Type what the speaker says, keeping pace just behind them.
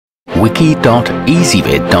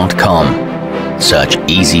wiki.ezvid.com. Search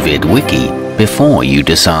Ezvid Wiki before you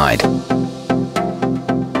decide.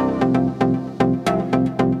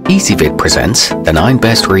 Ezvid presents the 9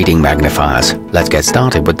 best reading magnifiers. Let's get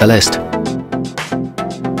started with the list.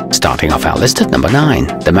 Starting off our list at number 9,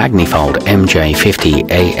 the Magnifold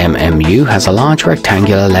MJ50AMMU has a large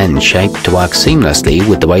rectangular lens shaped to work seamlessly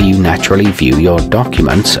with the way you naturally view your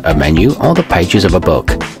documents, a menu, or the pages of a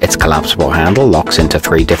book. Its collapsible handle locks into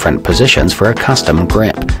 3 different positions for a custom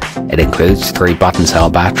grip. It includes 3 button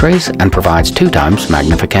cell batteries and provides 2 times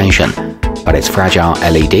magnification, but its fragile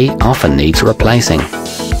LED often needs replacing.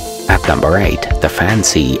 At number 8, the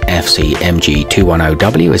fancii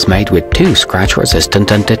FCMG210W is made with 2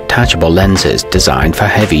 scratch-resistant and detachable lenses designed for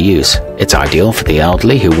heavy use. It's ideal for the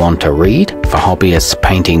elderly who want to read, for hobbyists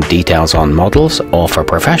painting details on models, or for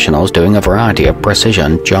professionals doing a variety of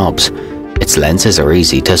precision jobs. Its lenses are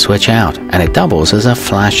easy to switch out, and it doubles as a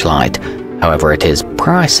flashlight. However, it is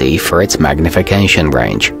pricey for its magnification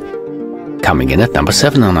range. Coming in at number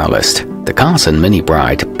 7 on our list, the Carson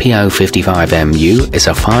minibrite P055MU is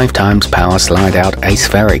a 5 times power slide-out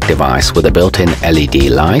aspheric device with a built-in LED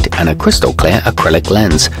light and a crystal-clear acrylic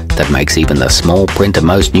lens that makes even the small print of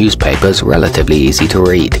most newspapers relatively easy to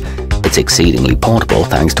read. It's exceedingly portable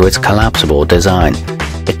thanks to its collapsible design.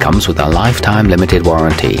 It comes with a lifetime limited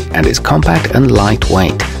warranty and is compact and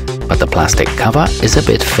lightweight, but the plastic cover is a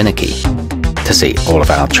bit finicky. To see all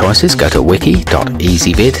of our choices, go to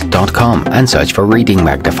wiki.ezvid.com and search for reading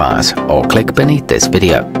magnifiers, or click beneath this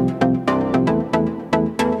video.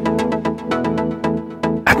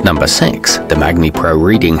 At number 6, the magnipro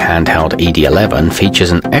reading handheld ED11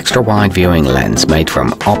 features an extra-wide viewing lens made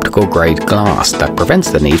from optical-grade glass that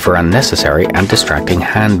prevents the need for unnecessary and distracting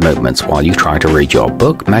hand movements while you try to read your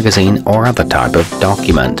book, magazine, or other type of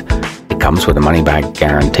document. It comes with a money-back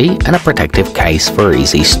guarantee and a protective case for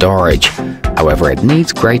easy storage. However, it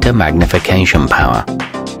needs greater magnification power.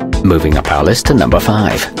 Moving up our list to number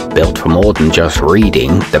 5. Built for more than just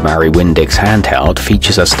reading, the marrywindix handheld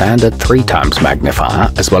features a standard 3 times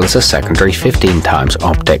magnifier as well as a secondary 15 times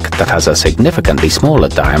optic that has a significantly smaller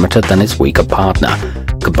diameter than its weaker partner.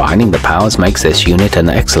 Combining the powers makes this unit an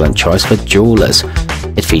excellent choice for jewelers.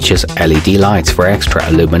 It features LED lights for extra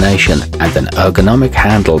illumination and an ergonomic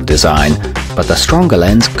handle design, but the stronger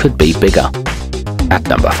lens could be bigger. At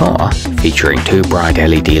number 4, featuring 2 bright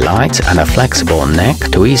LED lights and a flexible neck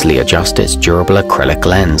to easily adjust its durable acrylic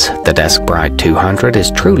lens, the deskbrite 200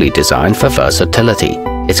 is truly designed for versatility.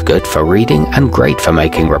 It's good for reading and great for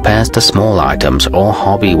making repairs to small items or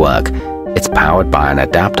hobby work. It's powered by an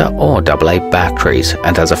adapter or AA batteries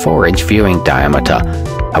and has a 4-inch viewing diameter.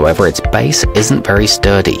 However, its base isn't very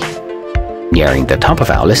sturdy. Nearing the top of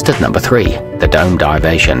our list at number 3, the domed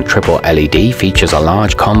ivation triple LED features a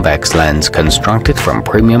large convex lens constructed from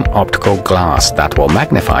premium optical glass that will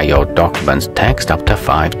magnify your document's text up to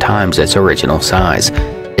 5 times its original size.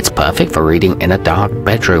 It's perfect for reading in a dark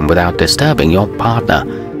bedroom without disturbing your partner.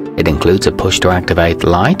 It includes a push-to-activate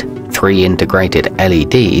light, 3 integrated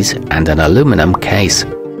LEDs, and an aluminum case.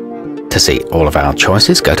 To see all of our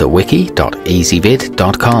choices, go to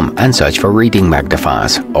wiki.ezvid.com and search for reading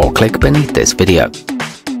magnifiers, or click beneath this video.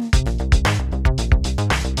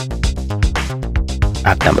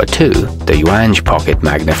 At number 2, the yuanj pocket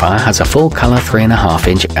magnifier has a full-color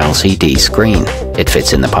 3.5-inch LCD screen. It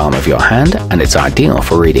fits in the palm of your hand and it's ideal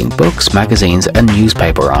for reading books, magazines, and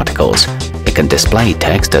newspaper articles. It can display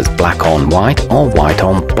text as black on white or white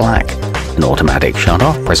on black. An automatic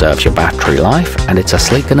shutoff preserves your battery life, and it's a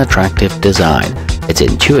sleek and attractive design. It's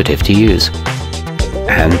intuitive to use.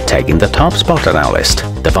 And taking the top spot on our list,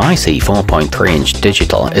 the visee 4.3-inch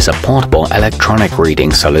digital is a portable electronic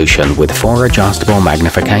reading solution with 4 adjustable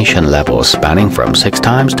magnification levels spanning from 6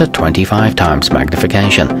 times to 25 times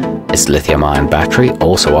magnification. Its lithium-ion battery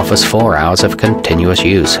also offers 4 hours of continuous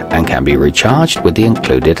use and can be recharged with the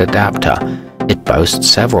included adapter. It boasts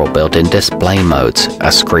several built-in display modes,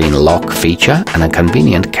 a screen lock feature, and a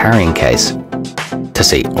convenient carrying case. To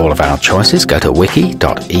see all of our choices, go to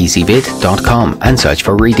wiki.ezvid.com and search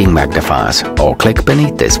for reading magnifiers, or click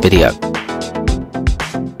beneath this video.